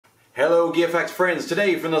Hello GearFacts friends,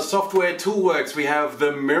 today from the Software Toolworks we have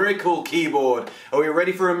the Miracle Keyboard. Are we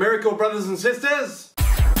ready for a miracle, brothers and sisters?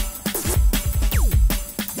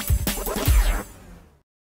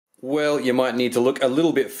 Well, you might need to look a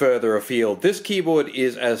little bit further afield. This keyboard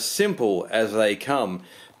is as simple as they come,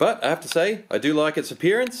 but I have to say, I do like its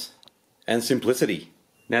appearance and simplicity.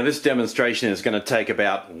 Now this demonstration is going to take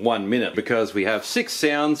about 1 minute because we have 6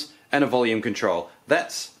 sounds and a volume control.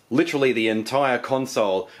 That's literally the entire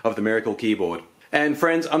console of the Miracle Keyboard. And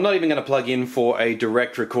friends, I'm not even going to plug in for a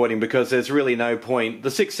direct recording because there's really no point.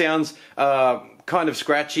 The 6 sounds are kind of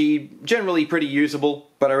scratchy, generally pretty usable,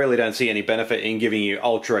 but I really don't see any benefit in giving you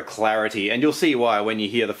ultra clarity, and you'll see why when you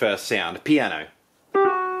hear the first sound, piano.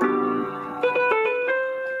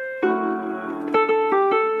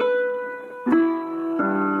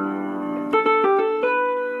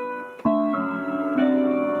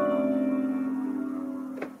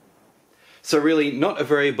 So really, not a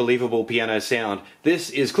very believable piano sound. This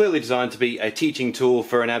is clearly designed to be a teaching tool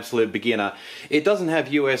for an absolute beginner. It doesn't have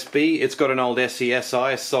USB, it's got an old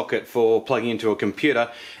SCSI socket for plugging into a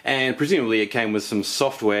computer, and presumably it came with some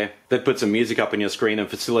software that put some music up on your screen and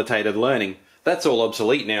facilitated learning. That's all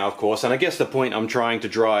obsolete now, of course, and I guess the point I'm trying to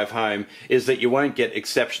drive home is that you won't get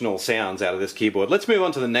exceptional sounds out of this keyboard. Let's move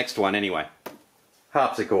on to the next one anyway.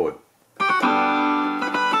 Harpsichord.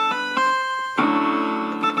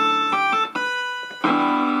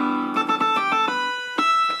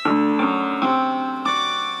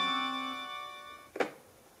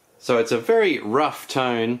 So it's a very rough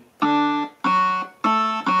tone,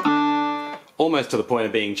 almost to the point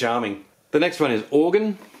of being charming. The next one is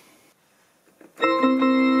organ.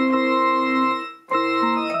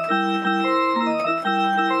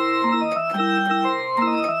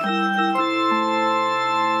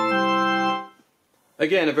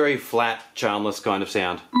 Again, a very flat, charmless kind of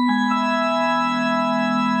sound.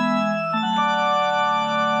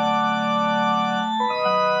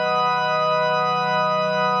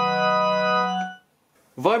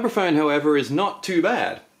 Vibraphone, however, is not too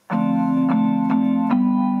bad.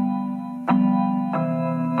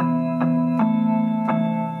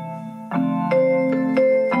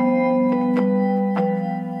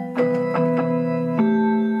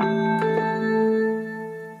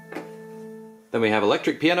 Then we have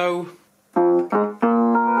electric piano.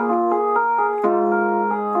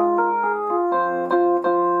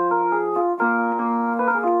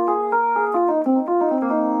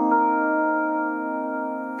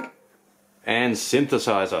 And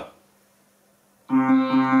synthesizer.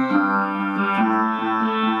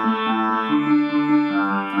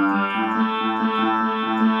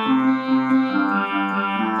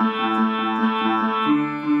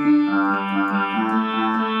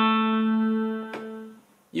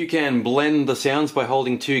 You can blend the sounds by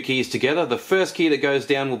holding 2 keys together. The first key that goes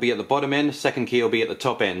down will be at the bottom end, second key will be at the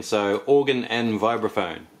top end, so organ and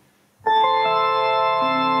vibraphone.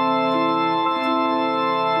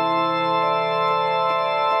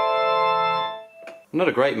 Not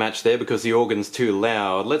a great match there because the organ's too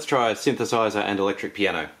loud. Let's try synthesizer and electric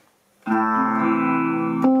piano.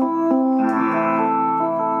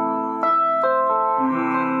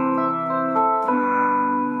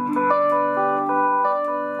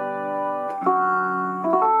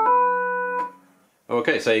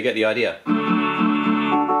 Okay, so you get the idea.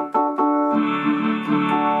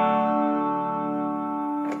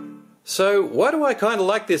 So, why do I kind of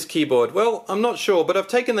like this keyboard? Well, I'm not sure, but I've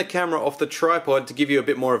taken the camera off the tripod to give you a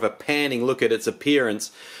bit more of a panning look at its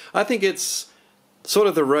appearance. I think it's sort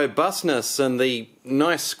of the robustness and the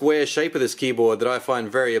nice square shape of this keyboard that I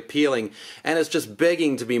find very appealing, and it's just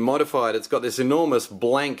begging to be modified. It's got this enormous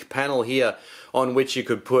blank panel here on which you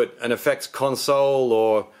could put an effects console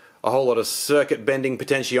or a whole lot of circuit bending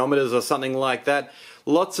potentiometers or something like that.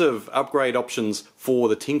 Lots of upgrade options for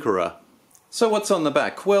the tinkerer. So what's on the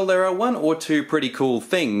back? Well, there are 1 or 2 pretty cool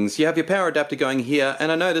things. You have your power adapter going here,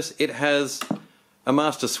 and I notice it has a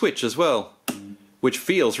master switch as well, which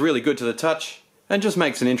feels really good to the touch and just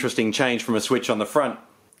makes an interesting change from a switch on the front.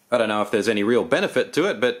 I don't know if there's any real benefit to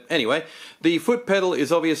it, but anyway. The foot pedal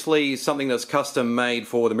is obviously something that's custom made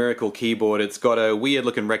for the Miracle Keyboard. It's got a weird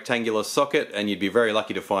looking rectangular socket, and you'd be very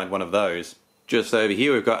lucky to find one of those. Just over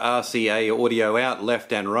here we've got RCA audio out,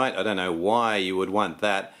 left and right. I don't know why you would want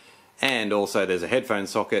that. And also there's a headphone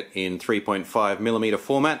socket in 3.5mm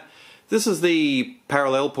format. This is the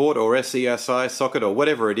parallel port or SCSI socket or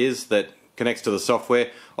whatever it is that connects to the software.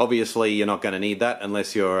 Obviously you're not going to need that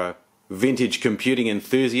unless you're a vintage computing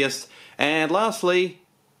enthusiast. And lastly,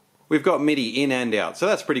 we've got MIDI in and out, so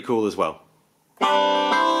that's pretty cool as well.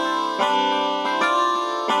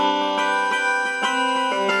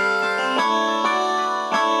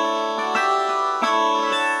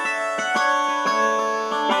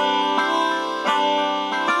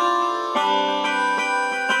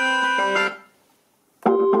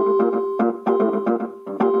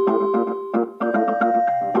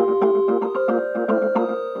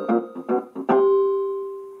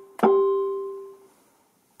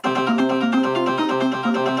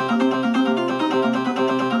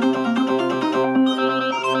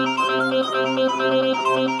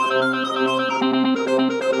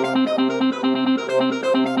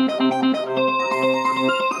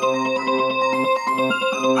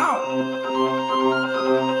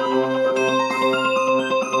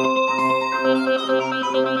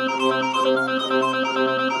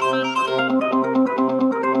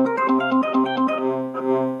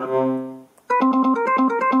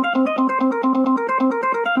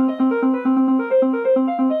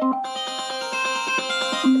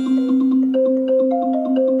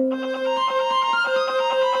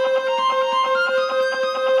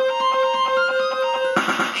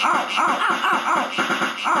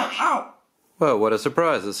 Well, what a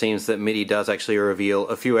surprise. It seems that MIDI does actually reveal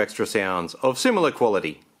a few extra sounds of similar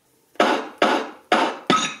quality.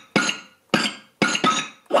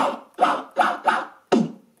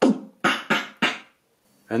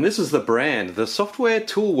 And this is the brand, the Software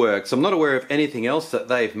Toolworks. I'm not aware of anything else that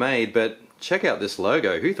they've made, but check out this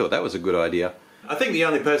logo. Who thought that was a good idea? I think the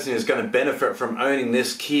only person who's going to benefit from owning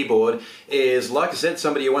this keyboard is, like I said,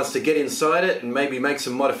 somebody who wants to get inside it and maybe make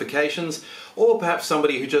some modifications, or perhaps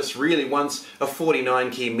somebody who just really wants a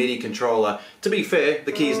 49-key MIDI controller. To be fair,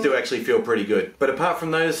 the keys do actually feel pretty good. But apart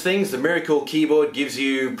from those things, the Miracle keyboard gives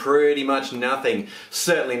you pretty much nothing.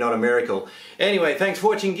 Certainly not a miracle. Anyway, thanks for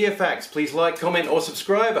watching Gear Facts. Please like, comment or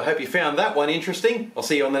subscribe. I hope you found that one interesting. I'll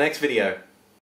see you on the next video.